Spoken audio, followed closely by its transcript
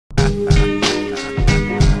Yo,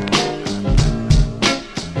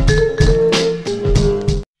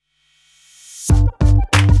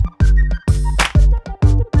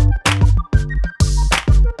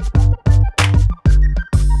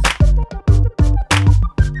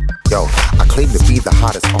 I claim to be the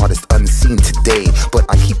hottest artist unseen today, but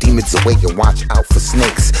I keep demons away and watch out for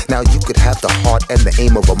snakes. Now you could have the heart and the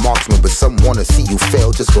aim of a marksman, but some wanna see you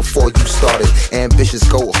fail just before you started. Ambitious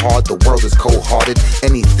go hard, the world is cold-hearted.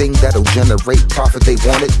 Anything that'll generate profit, they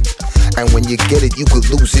want it. And when you get it, you could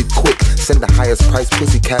lose it quick. Send the highest price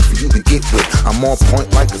pussycat for you to get with. I'm on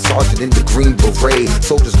point like a sergeant in the Green Beret.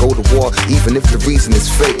 Soldiers go to war even if the reason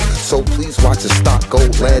is fake. So please watch your stock,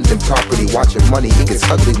 gold, land, and property. Watch your money, it gets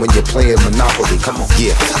ugly when you're playing Monopoly. Come on,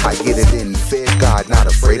 yeah, I get it in. Fear God, not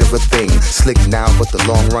afraid of a thing. Slick now, but the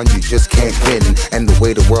long run you just can't win. And the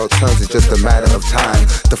way the world turns is just a matter of time.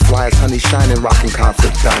 The fly is honey shining, rocking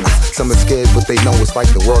conflict diamonds. Some are scared, but they know it's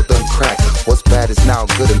like the world done crack. What's bad is now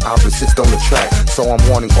good and opposites don't attract. So I'm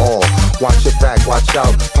warning all, watch your back, watch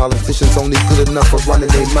out. Politicians only good enough for running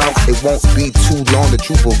their mouth. It won't be too long, the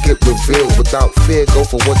truth will get revealed. Without fear, go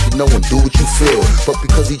for what you know and do what you feel. But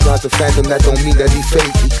because he drives a phantom, that don't mean that he fake.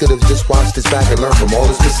 He could have just watched his back and learned from all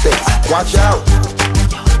his mistakes. Watch out.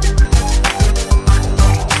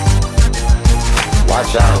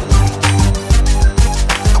 Watch out.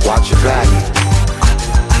 Watch your back.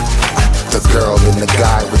 The girl and the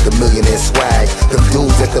guy with the millionaire swag. Them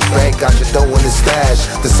dudes at the bank got your dough in the stash.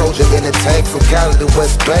 The soldier in the tank from Cali to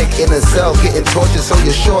West Bank. In a cell getting tortured so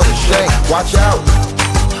you're sure to shank. Watch out.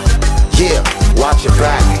 Yeah, watch your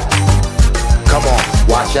back. Come on,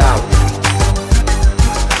 watch out.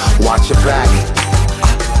 Watch your back.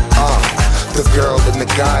 The girl and the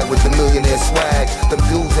guy with the millionaire swag. Them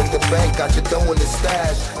dudes at the bank got your dough in the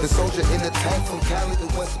stash. The soldier in the tank from Cali to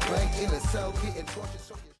West Bank. In a cell getting tortured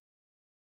so